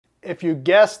if you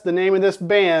guess the name of this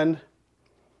band,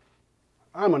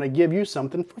 I'm going to give you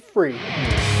something for free.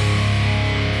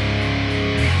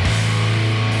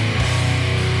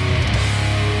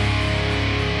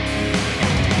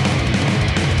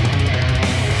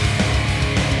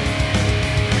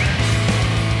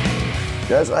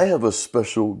 Guys, I have a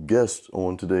special guest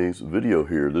on today's video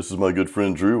here. This is my good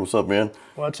friend Drew. What's up, man?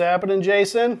 What's happening,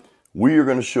 Jason? We are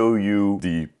going to show you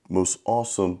the most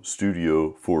awesome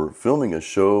studio for filming a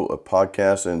show, a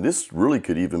podcast, and this really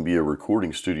could even be a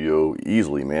recording studio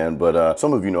easily, man. But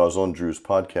some of you know I was on Drew's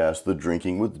podcast, The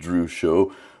Drinking with Drew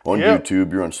Show, on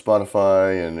YouTube. You're on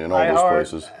Spotify and all those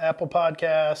places. Apple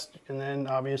Podcast, and then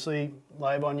obviously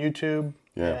live on YouTube,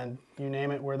 and you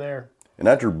name it, we're there. And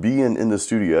after being in the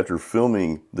studio, after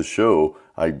filming the show,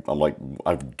 I'm like,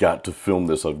 I've got to film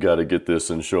this. I've got to get this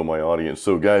and show my audience.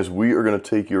 So guys, we are going to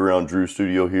take you around Drew's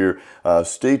studio here.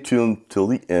 Stay tuned till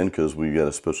the end because we got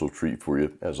a special treat for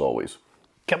you as always.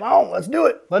 Come on, let's do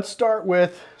it. Let's start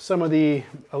with some of the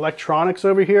electronics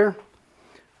over here.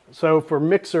 So for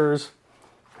mixers,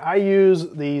 I use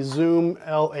the Zoom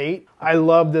L8. I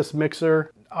love this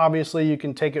mixer. Obviously, you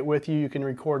can take it with you. You can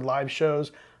record live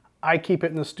shows. I keep it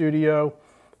in the studio.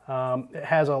 It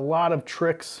has a lot of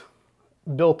tricks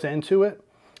built into it.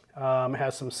 It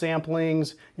has some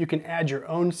samplings. You can add your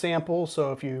own samples.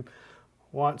 So if you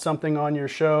want something on your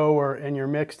show or in your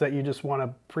mix that you just want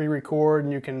to pre-record,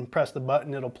 and you can press the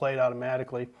button, it'll play it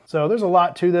automatically. So there's a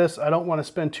lot to this. I don't want to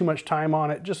spend too much time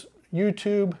on it. Just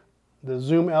YouTube, the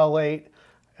Zoom L8.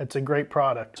 It's a great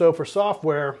product. So for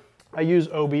software, I use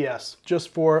OBS just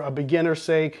for a beginner's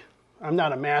sake. I'm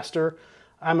not a master.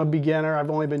 I'm a beginner. I've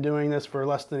only been doing this for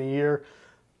less than a year.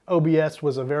 OBS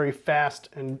was a very fast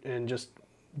and just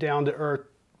down-to-earth,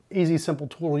 easy, simple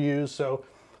tool to use. So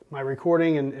my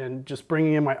recording and just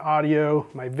bringing in my audio,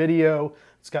 my video,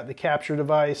 it's got the capture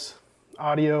device,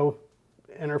 audio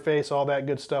interface, all that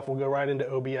good stuff will go right into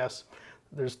OBS.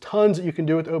 There's tons that you can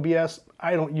do with OBS.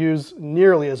 I don't use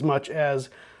nearly as much as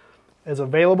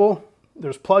available.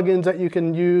 There's plugins that you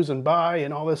can use and buy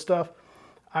and all this stuff.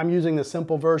 I'm using the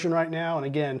simple version right now, and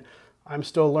again, I'm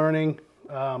still learning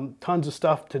tons of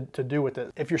stuff to do with it.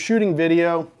 If you're shooting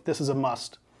video, this is a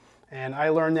must, and I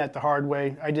learned that the hard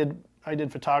way. I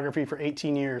did photography for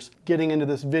 18 years. Getting into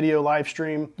this video live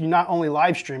stream, you're not only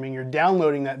live streaming, you're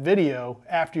downloading that video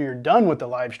after you're done with the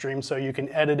live stream so you can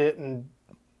edit it and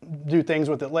do things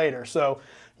with it later. So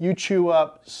you chew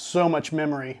up so much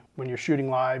memory when you're shooting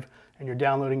live and you're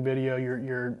downloading video.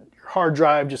 Your hard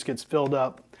drive just gets filled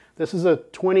up. This is a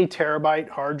 20 terabyte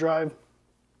hard drive,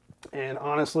 and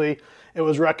honestly, it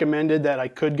was recommended that I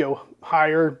could go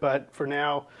higher, but for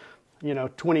now, you know,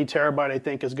 20 terabyte I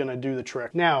think is going to do the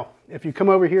trick. Now, if you come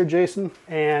over here, Jason,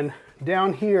 and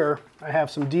down here, I have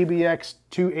some DBX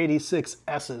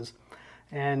 286S's,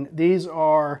 and these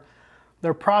are,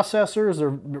 they're processors,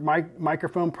 they're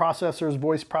microphone processors,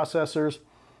 voice processors,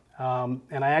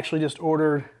 and I actually just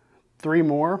ordered 3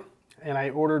 more. And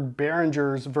I ordered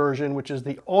Behringer's version, which is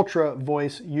the Ultra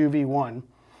Voice UV1.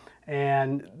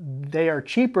 And they are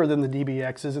cheaper than the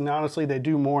DBXs, and honestly, they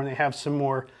do more, and they have some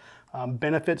more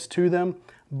benefits to them.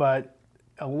 But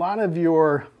a lot of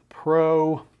your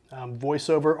pro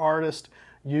voiceover artists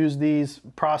use these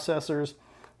processors.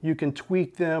 You can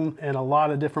tweak them in a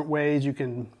lot of different ways. You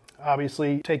can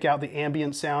obviously take out the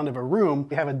ambient sound of a room.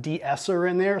 You have a de-esser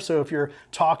in there, so if you're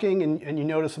talking and you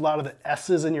notice a lot of the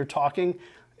S's in your talking,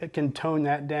 it can tone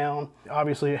that down.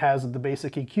 Obviously, it has the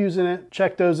basic EQs in it.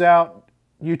 Check those out.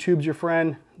 YouTube's your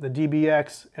friend. The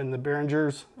DBX and the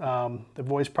Behringer's, the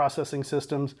voice processing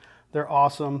systems, they're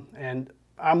awesome. And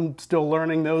I'm still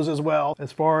learning those as well.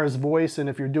 As far as voice, and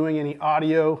if you're doing any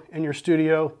audio in your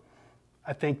studio,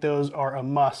 I think those are a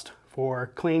must for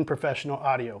clean professional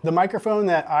audio. The microphone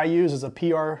that I use is a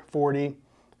PR40.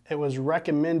 It was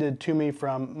recommended to me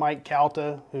from Mike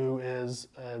Calta, who is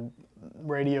a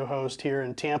radio host here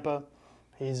in Tampa.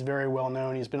 He's very well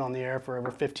known. He's been on the air for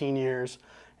over 15 years.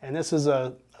 And this is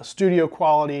a studio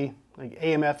quality, like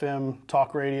AM/FM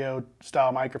talk radio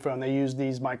style microphone. They use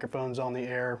these microphones on the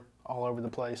air all over the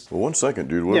place. Well, one second,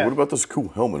 dude. What about this cool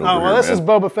helmet over here, well, this is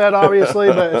Boba Fett, obviously,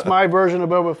 but it's my version of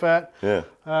Boba Fett. Yeah.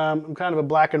 I'm kind of a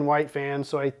black and white fan,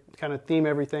 so I kind of theme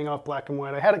everything off black and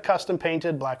white. I had it custom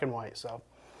painted black and white, so,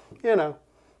 you know,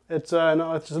 it's an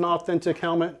authentic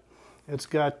helmet. It's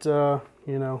got,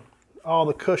 you know, all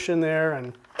the cushion there,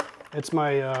 and it's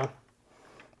my,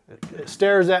 it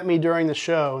stares at me during the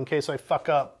show in case I fuck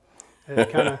up. It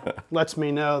kind of lets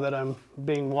me know that I'm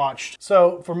being watched.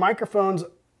 So for microphones,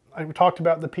 I talked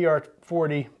about the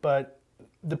PR40, but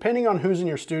depending on who's in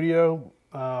your studio,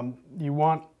 you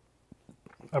want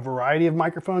a variety of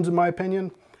microphones, in my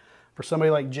opinion. For For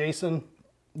somebody like Jason,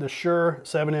 the Shure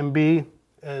 7MB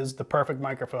is the perfect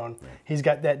microphone. He's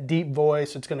got that deep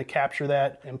voice. It's going to capture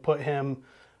that and put him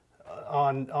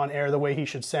on air the way he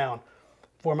should sound.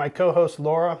 For my co-host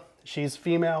Laura, she's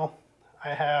female. I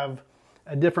have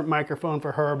a different microphone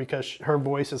for her because her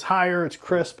voice is higher, it's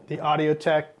crisp. The audio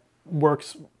tech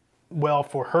works well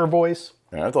for her voice.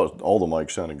 And I thought all the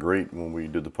mics sounded great when we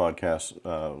did the podcast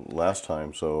last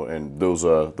time. So, and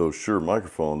those Shure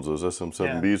microphones, those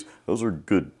SM7Bs, those are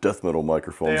good death metal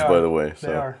microphones, by the way. So.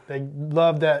 They are. They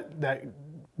love that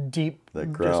deep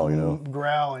growl,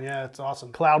 growl, and yeah, it's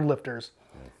awesome. Cloud lifters.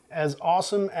 As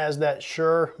awesome as that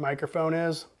Shure microphone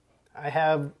is, I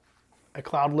have a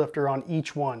cloud lifter on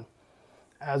each one,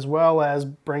 as well as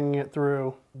bringing it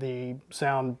through the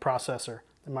sound processor,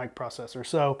 the mic processor.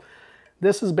 So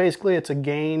this is basically, it's a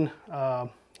gain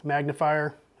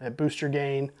magnifier. It boosts your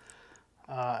gain.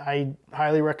 I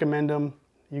highly recommend them.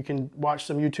 You can watch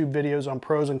some YouTube videos on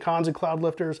pros and cons of cloud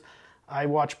lifters. I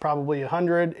watch probably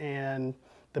 100, and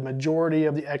the majority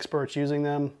of the experts using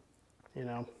them, you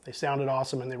know, they sounded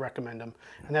awesome and they recommend them.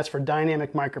 And that's for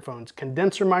dynamic microphones.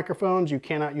 Condenser microphones, you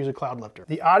cannot use a cloud lifter.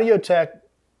 The audio tech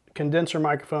condenser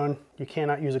microphone, you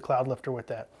cannot use a cloud lifter with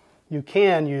that. You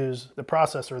can use the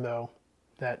processor though,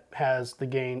 that has the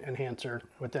gain enhancer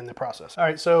within the processor. All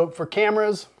right, so for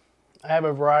cameras, I have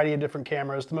a variety of different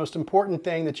cameras. The most important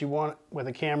thing that you want with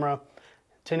a camera,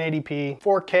 1080p.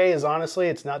 4K is honestly,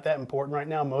 it's not that important right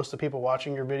now. Most of the people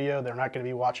watching your video, they're not going to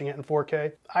be watching it in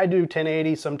 4K. I do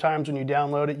 1080. Sometimes when you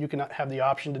download it, you can have the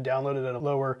option to download it at a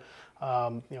lower,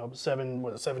 you know,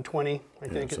 720, I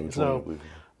think. 720, so,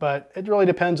 but it really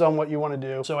depends on what you want to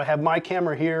do. So I have my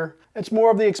camera here. It's more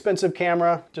of the expensive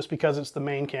camera just because it's the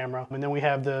main camera. And then we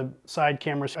have the side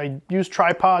cameras. I use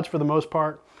tripods for the most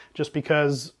part just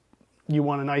because you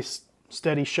want a nice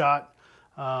steady shot.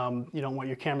 You don't want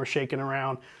your camera shaking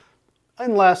around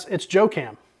unless it's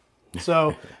JoeCam.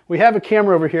 So we have a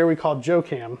camera over here we call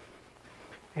JoeCam,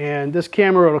 and this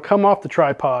camera will come off the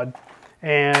tripod,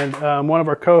 and one of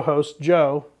our co-hosts,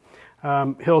 Joe,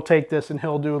 he'll take this and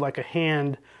he'll do like a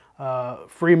hand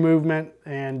free movement,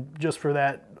 and just for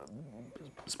that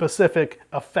specific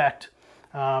effect,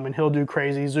 and he'll do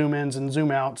crazy zoom ins and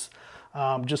zoom outs,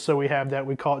 just so we have that.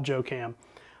 We call it JoeCam.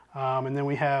 And then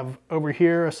we have over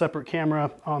here a separate camera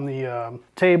on the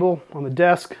table, on the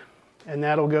desk, and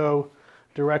that'll go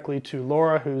directly to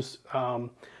Laura, who's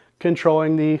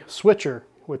controlling the switcher,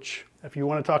 which if you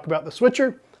want to talk about the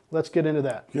switcher, let's get into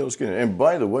that. Yeah, let's get in. And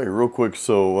by the way, real quick,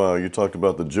 so you talked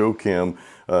about the JoeCam.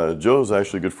 Joe's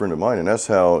actually a good friend of mine, and that's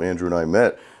how Andrew and I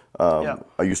met.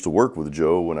 I used to work with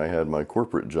Joe when I had my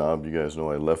corporate job. You guys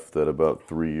know I left that about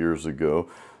 3 years ago.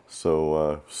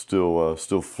 So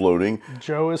still floating.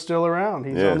 Joe is still around.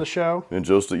 He's on the show. And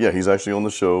Joe's still, he's actually on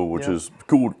the show, which is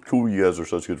cool. Cool, you guys are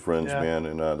such good friends, man.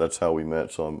 And that's how we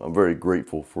met. So I'm very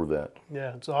grateful for that.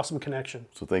 Yeah, it's an awesome connection.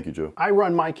 So thank you, Joe. I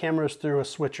run my cameras through a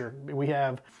switcher. We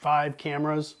have 5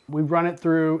 cameras. We run it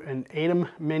through an ATEM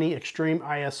Mini Extreme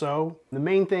ISO. The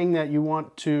main thing that you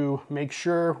want to make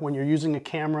sure when you're using a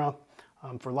camera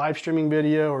for live streaming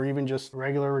video or even just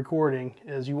regular recording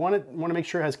is you want to make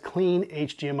sure it has clean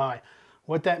HDMI.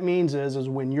 What that means is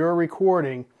when you're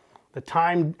recording, the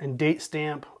time and date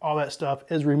stamp, all that stuff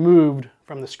is removed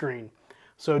from the screen.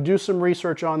 So do some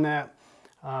research on that.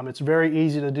 It's very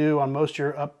easy to do on most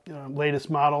of your latest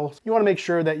models. You want to make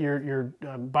sure that you're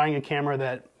buying a camera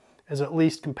that is at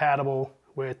least compatible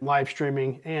with live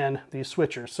streaming and these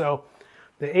switchers. So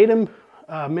the ATEM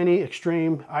Mini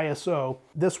Extreme ISO,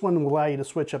 this one will allow you to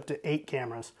switch up to 8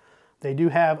 cameras. They do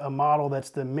have a model that's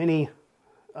the Mini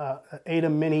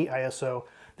ATEM Mini ISO.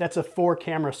 That's a 4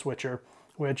 camera switcher,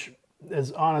 which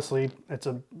is honestly,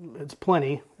 it's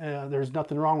plenty. There's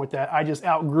nothing wrong with that. I just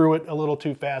outgrew it a little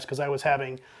too fast because I was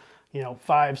having,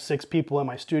 5, 6 people in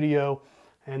my studio,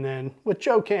 and then with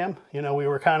JoeCam, we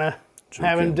were kind of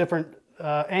having different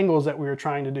angles that we were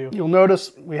trying to do. You'll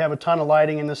notice we have a ton of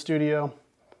lighting in the studio.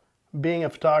 Being a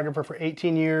photographer for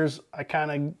 18 years, I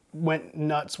kind of went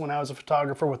nuts when I was a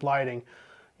photographer with lighting.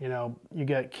 You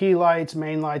get key lights,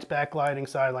 main lights, backlighting,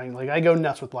 side lighting. Like, I go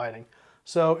nuts with lighting.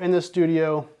 So in the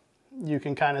studio, you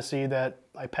can kind of see that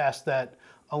I passed that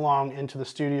along into the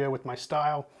studio with my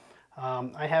style.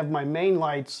 I have my main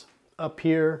lights up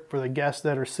here for the guests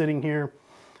that are sitting here.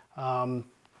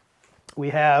 We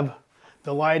have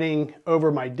the lighting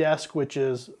over my desk, which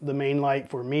is the main light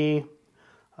for me.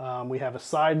 We have a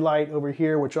side light over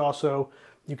here, which also,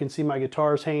 you can see my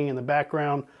guitars hanging in the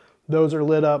background. Those are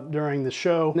lit up during the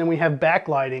show. And then we have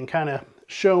backlighting, kind of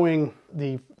showing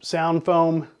the sound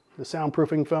foam, the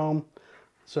soundproofing foam.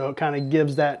 So it kind of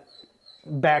gives that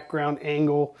background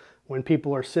angle when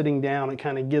people are sitting down, it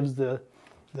kind of gives the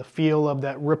feel of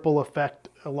that ripple effect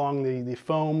along the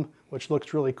foam, which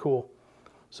looks really cool.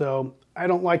 So I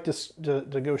don't like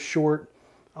to go short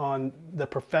on the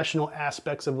professional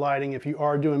aspects of lighting. If you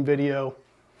are doing video,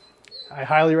 I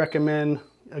highly recommend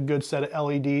a good set of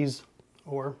LEDs,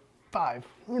 or 5,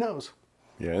 who knows?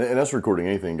 Yeah, and that's recording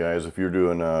anything, guys. If you're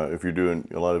doing,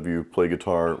 a lot of you play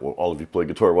guitar, well, all of you play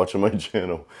guitar watching my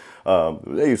channel.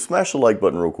 Hey, smash the like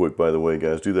button real quick, by the way,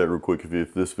 guys. Do that real quick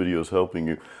if this video is helping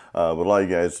you. But a lot of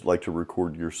you guys like to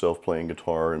record yourself playing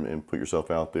guitar and put yourself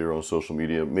out there on social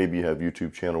media. Maybe you have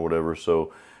YouTube channel, whatever.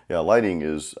 So, yeah, lighting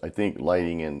is, I think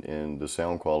lighting and the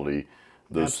sound quality,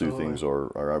 those Absolutely. two things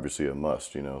are obviously a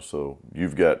must, you know. So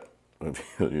you've got an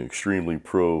extremely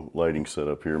pro lighting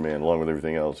setup here, man, along with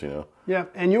everything else, you know. Yeah,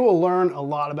 and you will learn a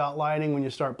lot about lighting when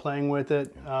you start playing with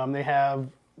it. They have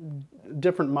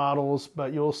different models,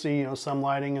 but you'll see, you know, some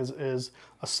lighting is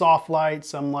a soft light,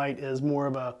 some light is more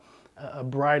of a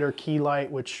brighter key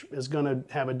light, which is going to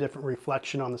have a different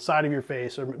reflection on the side of your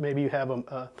face, or maybe you have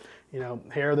a you know,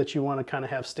 hair that you want to kind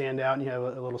of have stand out, and you have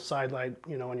a little side light,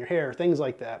 you know, on your hair, things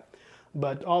like that.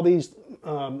 But all these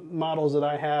models that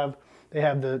I have, they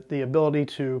have the ability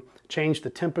to change the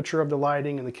temperature of the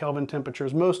lighting and the Kelvin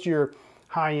temperatures. Most of your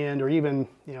high-end, or even,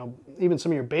 you know, even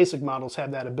some of your basic models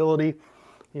have that ability.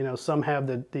 You know, some have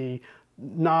the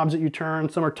knobs that you turn,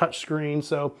 some are touch screen.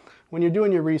 So when you're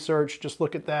doing your research, just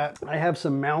look at that. I have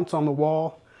some mounts on the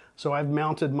wall. So I've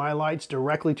mounted my lights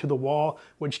directly to the wall,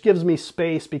 which gives me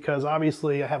space because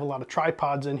obviously I have a lot of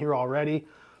tripods in here already.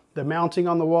 The mounting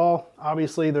on the wall,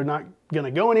 obviously they're not going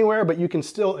to go anywhere, but you can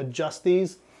still adjust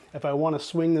these. If I want to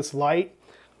swing this light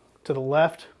to the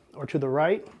left or to the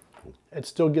right, it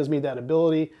still gives me that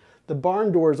ability. The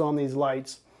barn doors on these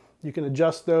lights, you can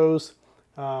adjust those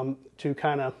to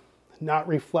kind of not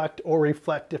reflect or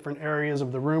reflect different areas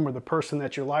of the room or the person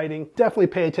that you're lighting. Definitely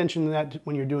pay attention to that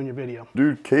when you're doing your video.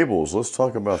 Dude, cables, let's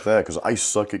talk about that, because I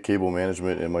suck at cable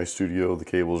management in my studio. The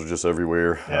cables are just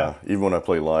everywhere. Yeah. Even when I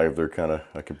play live, they're kind of,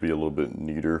 I could be a little bit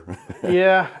neater.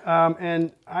 Yeah,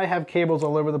 and I have cables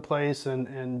all over the place,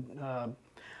 and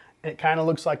it kind of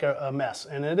looks like a mess.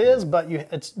 And it is, but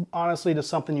it's honestly just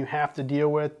something you have to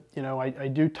deal with. You know, I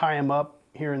do tie them up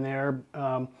here and there.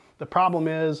 The problem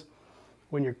is,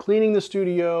 when you're cleaning the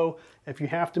studio, if you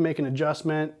have to make an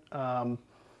adjustment,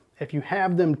 if you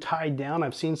have them tied down,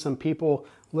 I've seen some people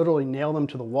literally nail them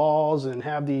to the walls and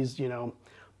have these, you know,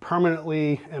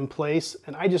 permanently in place.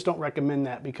 And I just don't recommend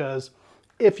that, because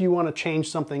if you want to change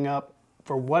something up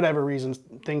for whatever reasons,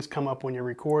 things come up when you're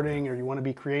recording, or you want to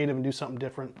be creative and do something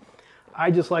different. I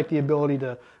just like the ability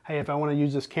to, hey, if I want to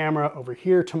use this camera over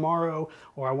here tomorrow,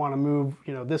 or I want to move,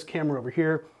 you know, this camera over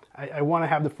here, I want to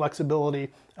have the flexibility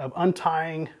of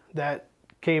untying that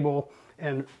cable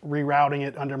and rerouting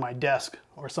it under my desk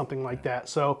or something like that.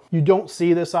 So you don't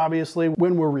see this obviously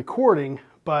when we're recording,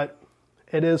 but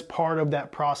it is part of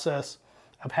that process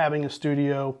of having a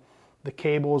studio. The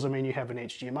cables, I mean, you have an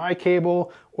HDMI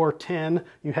cable or 10,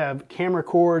 you have camera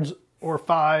cords or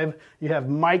 5, you have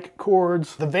mic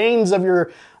cords, the veins of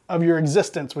your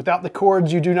existence. Without the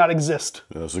cords, you do not exist.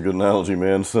 That's a good analogy,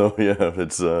 man. So yeah,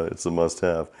 it's a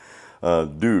must-have.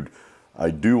 Dude, I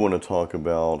do want to talk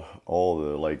about all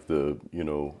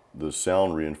the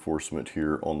sound reinforcement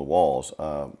here on the walls.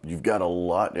 You've got a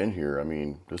lot in here. I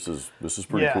mean, this is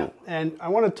pretty cool. And I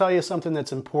want to tell you something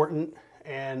that's important,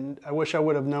 and I wish I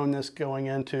would have known this going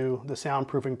into the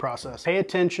soundproofing process. Pay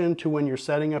attention to when you're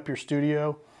setting up your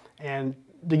studio. And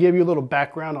to give you a little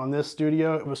background on this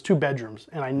studio, it was 2 bedrooms,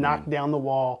 and I knocked down the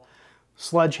wall,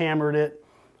 sledgehammered it,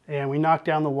 and we knocked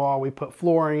down the wall, we put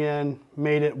flooring in,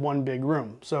 made it one big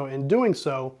room. So in doing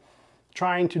so,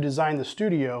 trying to design the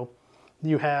studio,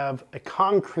 you have a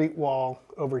concrete wall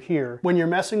over here. When you're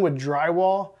messing with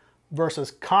drywall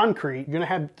versus concrete, you're gonna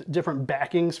have different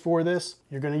backings for this.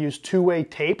 You're gonna use 2-way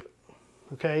tape,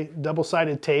 okay?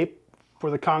 Double-sided tape for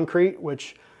the concrete,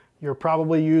 which you're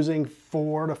probably using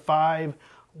 4 to 5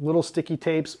 little sticky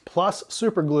tapes plus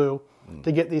super glue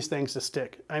to get these things to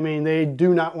stick. I mean, they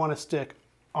do not want to stick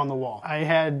on the wall. I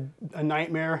had a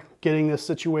nightmare getting this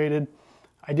situated.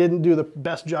 I didn't do the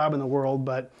best job in the world,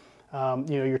 but you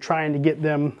know, you're trying to get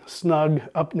them snug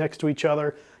up next to each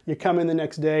other. You come in the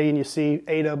next day and you see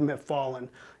 8 of them have fallen,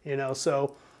 you know,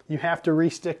 so you have to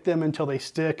re-stick them until they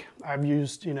stick. I've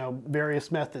used, you know,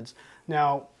 various methods.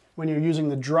 Now, when you're using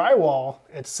the drywall,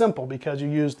 it's simple because you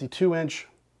use the 2-inch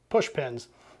push pins,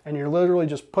 and you're literally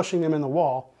just pushing them in the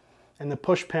wall, and the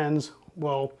push pins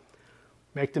will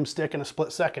make them stick in a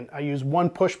split second. I use 1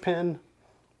 push pin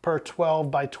per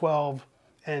 12 by 12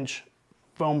 inch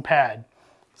foam pad.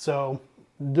 So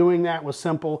doing that was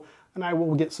simple. and I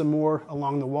will get some more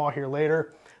along the wall here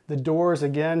later. The doors,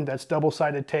 again, that's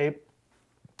double-sided tape.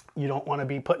 You don't want to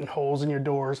be putting holes in your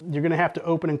doors. You're going to have to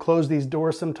open and close these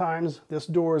doors sometimes. This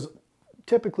door is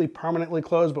typically permanently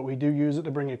closed, but we do use it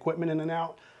to bring equipment in and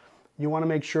out. You want to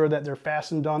make sure that they're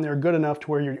fastened on there good enough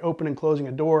to where you're opening and closing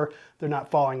a door, they're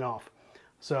not falling off.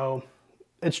 So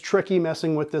it's tricky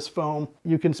messing with this foam.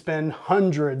 You can spend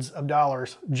hundreds of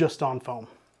dollars just on foam.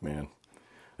 Man,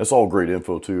 that's all great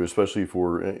info too, especially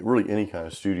for really any kind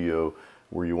of studio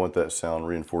where you want that sound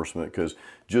reinforcement, because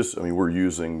just, I mean, we're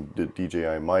using the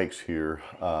DJI mics here,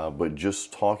 but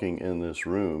just talking in this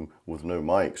room with no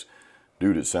mics,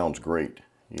 dude, it sounds great,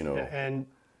 you know. And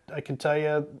I can tell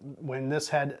you, when this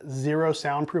had zero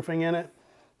soundproofing in it,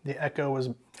 the echo was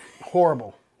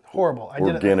horrible. Horrible.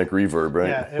 Organic reverb, right?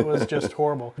 Yeah, it was just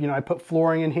horrible. You know, I put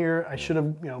flooring in here. I should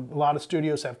have, you know, a lot of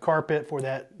studios have carpet for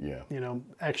that, you know,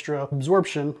 extra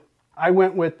absorption. I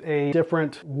went with a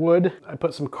different wood. I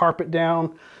put some carpet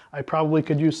down. I probably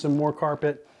could use some more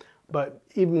carpet, but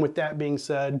even with that being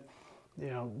said, you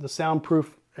know, the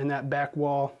soundproof in that back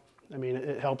wall, I mean,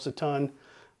 it helps a ton.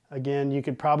 Again, you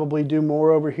could probably do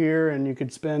more over here, and you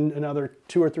could spend another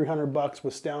 $200 or $300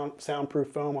 with soundproof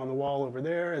foam on the wall over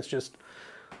there. It's just,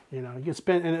 you know, you can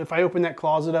spend, and if I open that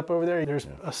closet up over there, there's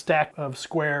a stack of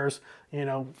squares, you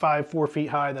know, 4 feet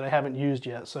high that I haven't used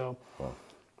yet. So,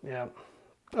 yeah.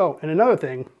 Oh, and another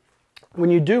thing, when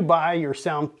you do buy your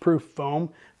soundproof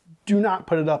foam, do not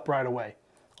put it up right away.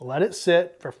 Let it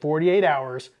sit for 48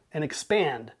 hours and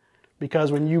expand. Because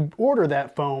when you order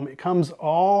that foam, it comes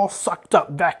all sucked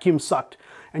up, vacuum sucked.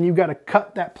 And you've got to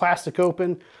cut that plastic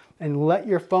open and let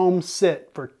your foam sit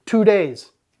for 2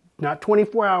 days. Not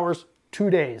 24 hours, 2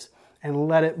 days. And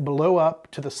let it blow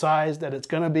up to the size that it's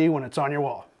going to be when it's on your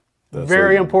wall. That's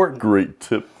very important. Great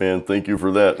tip, man. Thank you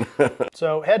for that.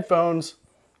 So headphones,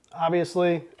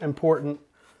 obviously important.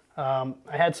 I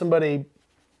had somebody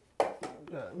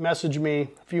messaged me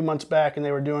a few months back, and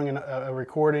they were doing a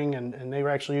recording, and they were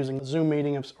actually using a Zoom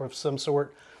meeting of some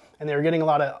sort, and they were getting a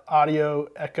lot of audio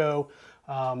echo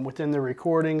within their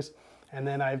recordings. And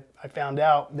then I found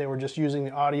out they were just using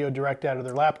the audio direct out of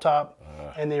their laptop,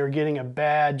 and they were getting a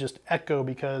bad just echo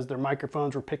because their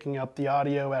microphones were picking up the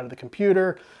audio out of the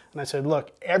computer. And I said,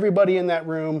 look, everybody in that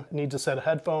room needs a set of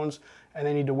headphones, and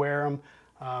they need to wear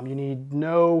them. You need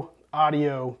no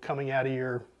audio coming out of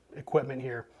your equipment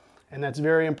here. And that's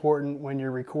very important when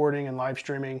you're recording and live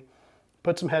streaming.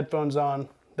 Put some headphones on.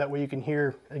 That way you can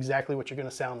hear exactly what you're going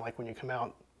to sound like when you come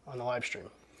out on the live stream.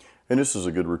 And this is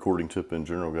a good recording tip in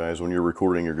general, guys. When you're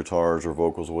recording your guitars or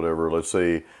vocals or whatever, let's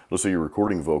say you're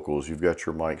recording vocals, you've got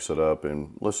your mic set up,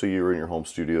 and let's say you're in your home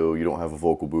studio, you don't have a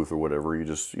vocal booth or whatever, you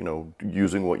just, you know,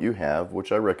 using what you have,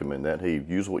 which I recommend that. Hey,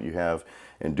 use what you have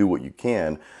and do what you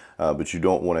can, but you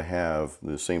don't want to have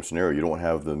the same scenario. You don't want to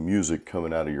have the music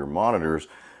coming out of your monitors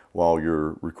while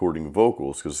you're recording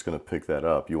vocals, because it's going to pick that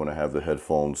up. You want to have the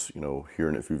headphones, you know,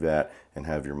 hearing it through that, and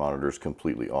have your monitors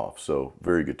completely off. So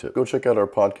very good tip. Go check out our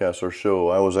podcast, our show.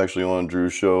 I was actually on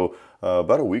Drew's show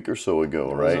about a week or so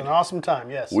ago, right? It was an awesome time,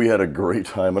 yes. We had a great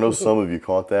time. I know some of you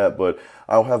caught that, but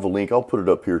I'll have a link. I'll put it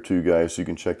up here too, guys, so you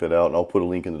can check that out, and I'll put a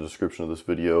link in the description of this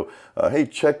video. Hey,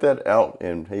 check that out,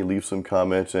 and hey, leave some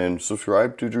comments and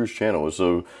subscribe to Drew's channel. It's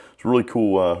really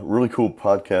cool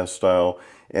podcast style.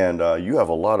 And you have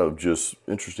a lot of just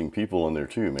interesting people in there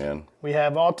too, man. We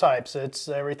have all types. It's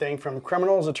everything from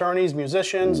criminals, attorneys,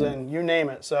 musicians, and you name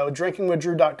it. So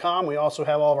drinkingwithdrew.com. We also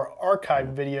have all of our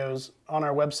archived videos on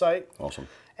our website. Awesome.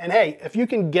 And hey, if you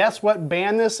can guess what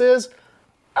band this is,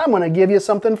 I'm going to give you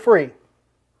something free.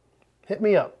 Hit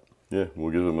me up. Yeah,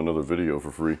 we'll give them another video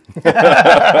for free.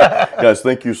 Guys,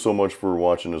 thank you so much for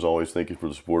watching. As always, thank you for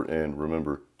the support. And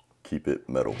remember, keep it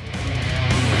metal.